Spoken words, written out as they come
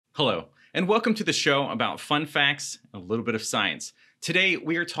Hello, and welcome to the show about fun facts and a little bit of science. Today,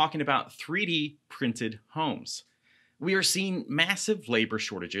 we are talking about 3D printed homes. We are seeing massive labor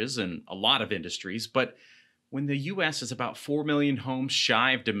shortages in a lot of industries, but when the US is about 4 million homes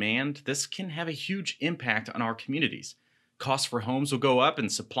shy of demand, this can have a huge impact on our communities. Costs for homes will go up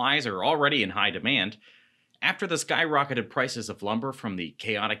and supplies are already in high demand. After the skyrocketed prices of lumber from the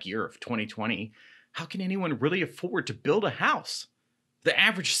chaotic year of 2020, how can anyone really afford to build a house? The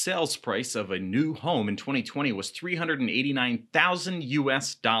average sales price of a new home in 2020 was 389,000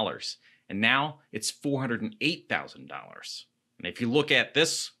 US dollars, and now it's $408,000. And if you look at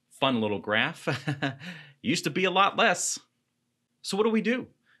this fun little graph, it used to be a lot less. So what do?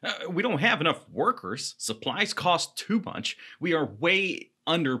 We don't have enough workers. Supplies cost too much. We are way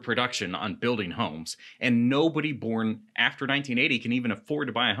under production on building homes, and nobody born after 1980 can even afford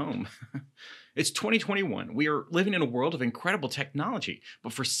to buy a home. It's 2021. We are living in a world of incredible technology,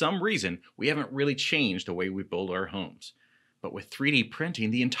 but for some reason, we haven't really changed the way we build our homes. But with 3D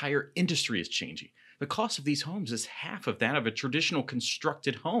printing, the entire industry is changing. The cost of these homes is half of that of a traditional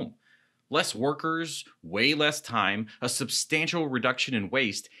constructed home. Less workers, way less time, a substantial reduction in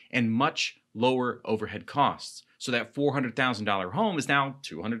waste, and much lower overhead costs. So that $400,000 home is now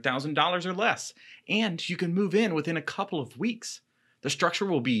 $200,000 or less, and you can move in within a couple of weeks. The structure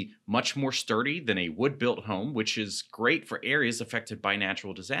will be much more sturdy than a wood-built home, which is great for areas affected by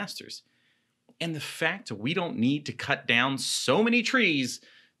natural disasters. And the fact that we don't need to cut down so many trees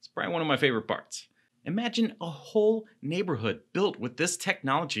is probably one of my favorite parts. Imagine a whole neighborhood built with this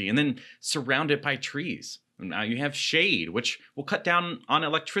technology and then surrounded by trees. And now you have shade, which will cut down on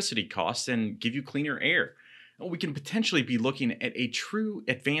electricity costs and give you cleaner air. We can potentially be looking at a true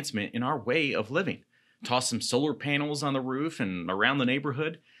advancement in our way of living. Toss some solar panels on the roof and around the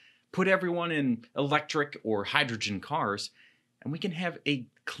neighborhood, put everyone in electric or hydrogen cars, and we can have a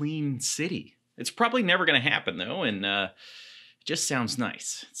clean city. It's probably never going to happen, though, and it just sounds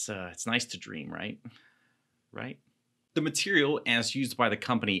nice. It's nice to dream, right? Right? The material, as used by the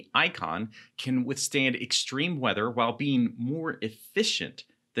company Icon, can withstand extreme weather while being more efficient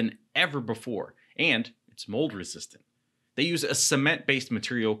than ever before, and it's mold resistant. They use a cement-based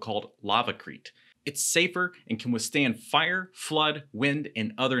material called lavacrete. It's safer and can withstand fire, flood, wind,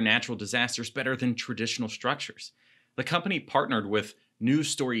 and other natural disasters better than traditional structures. The company partnered with New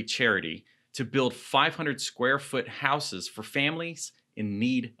Story Charity to build 500 square foot houses for families in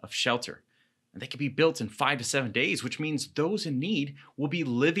need of shelter. And they can be built in 5 to 7 days, which means those in need will be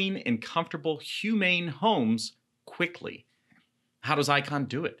living in comfortable, humane homes quickly. How does Icon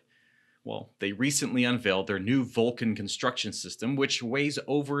do it? Well, they recently unveiled their new Vulcan construction system, which weighs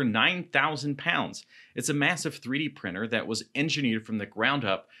over 9,000 pounds. It's a massive 3D printer that was engineered from the ground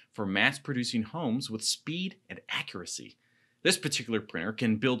up for mass-producing homes with speed and accuracy. This particular printer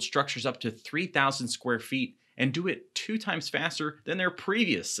can build structures up to 3,000 square feet and do it 2 times faster than their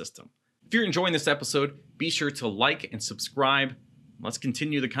previous system. If you're enjoying this episode, be sure to like and subscribe. Let's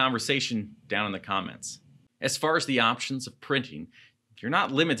continue the conversation down in the comments. As far as the options of printing, you're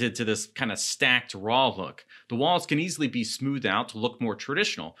not limited to this kind of stacked raw look. The walls can easily be smoothed out to look more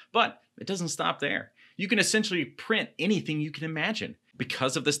traditional, but it doesn't stop there. You can essentially print anything you can imagine.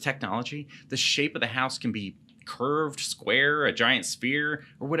 Because of this technology, the shape of the house can be curved, square, a giant sphere,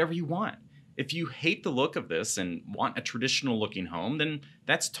 or whatever you want. If you hate the look of this and want a traditional looking home, then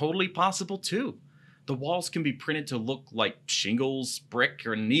that's totally possible too. The walls can be printed to look like shingles, brick,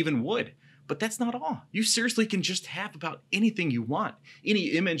 or even wood. But that's not all. You seriously can just have about anything you want.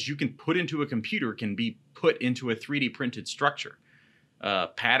 Any image you can put into a computer can be put into a 3D printed structure.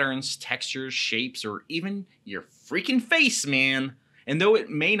 Patterns, textures, shapes, or even your freaking face, man. And though it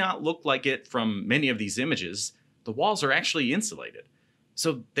may not look like it from many of these images, the walls are actually insulated.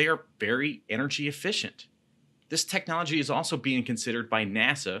 So they are very energy efficient. This technology is also being considered by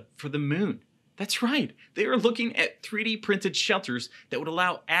NASA for the moon. That's right, they are looking at 3D printed shelters that would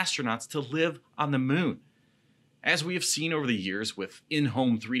allow astronauts to live on the moon. As we have seen over the years with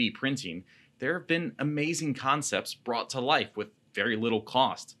in-home 3D printing, there have been amazing concepts brought to life with very little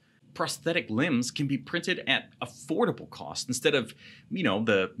cost. Prosthetic limbs can be printed at affordable cost instead of,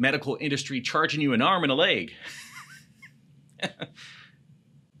 the medical industry charging you an arm and a leg.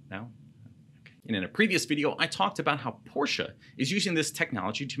 Now, and in a previous video, I talked about how Porsche is using this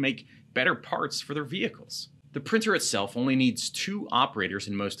technology to make better parts for their vehicles. The printer itself only needs 2 operators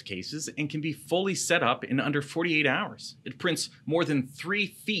in most cases and can be fully set up in under 48 hours. It prints more than 3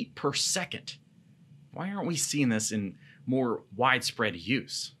 feet per second. Why aren't we seeing this in more widespread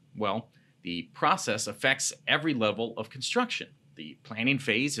use? Well, the process affects every level of construction. The planning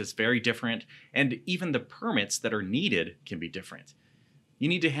phase is very different, and even the permits that are needed can be different. You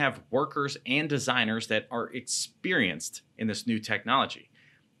need to have workers and designers that are experienced in this new technology.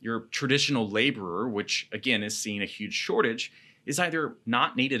 Your traditional laborer, which again is seeing a huge shortage, is either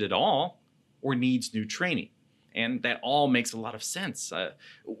not needed at all or needs new training. And that all makes a lot of sense.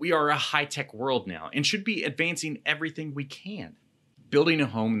 We are a high-tech world now and should be advancing everything we can. Building a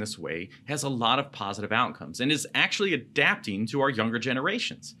home in this way has a lot of positive outcomes and is actually adapting to our younger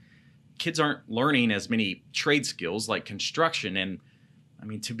generations. Kids aren't learning as many trade skills like construction, and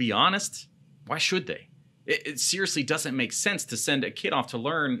to be honest, why should they? It seriously doesn't make sense to send a kid off to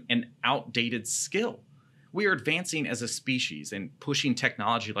learn an outdated skill. We are advancing as a species, and pushing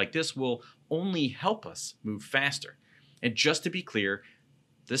technology like this will only help us move faster. And just to be clear,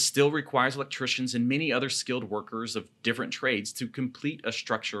 this still requires electricians and many other skilled workers of different trades to complete a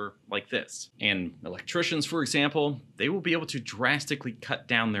structure like this. And electricians, for example, they will be able to drastically cut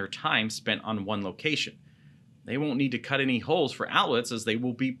down their time spent on one location. They won't need to cut any holes for outlets as they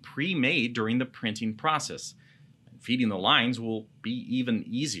will be pre-made during the printing process. And feeding the lines will be even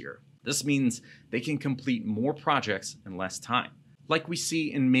easier. This means they can complete more projects in less time. Like we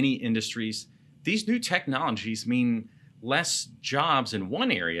see in many industries, these new technologies mean less jobs in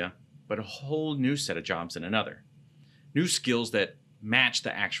one area, but a whole new set of jobs in another. New skills that match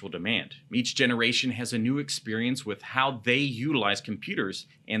the actual demand. Each generation has a new experience with how they utilize computers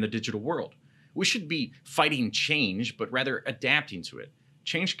and the digital world. We should be fighting change, but rather adapting to it.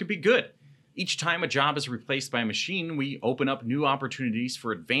 Change could be good. Each time a job is replaced by a machine, we open up new opportunities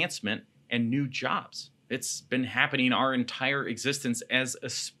for advancement and new jobs. It's been happening our entire existence as a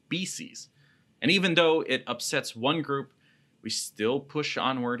species. And even though it upsets one group, we still push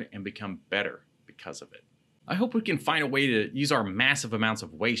onward and become better because of it. I hope we can find a way to use our massive amounts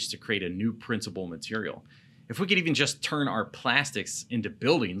of waste to create a new printable material. If we could even just turn our plastics into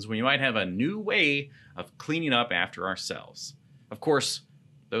buildings, we might have a new way of cleaning up after ourselves. Of course,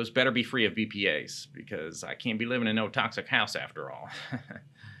 those better be free of BPAs, because I can't be living in no toxic house after all.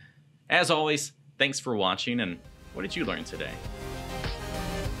 As always, thanks for watching, and what did you learn today?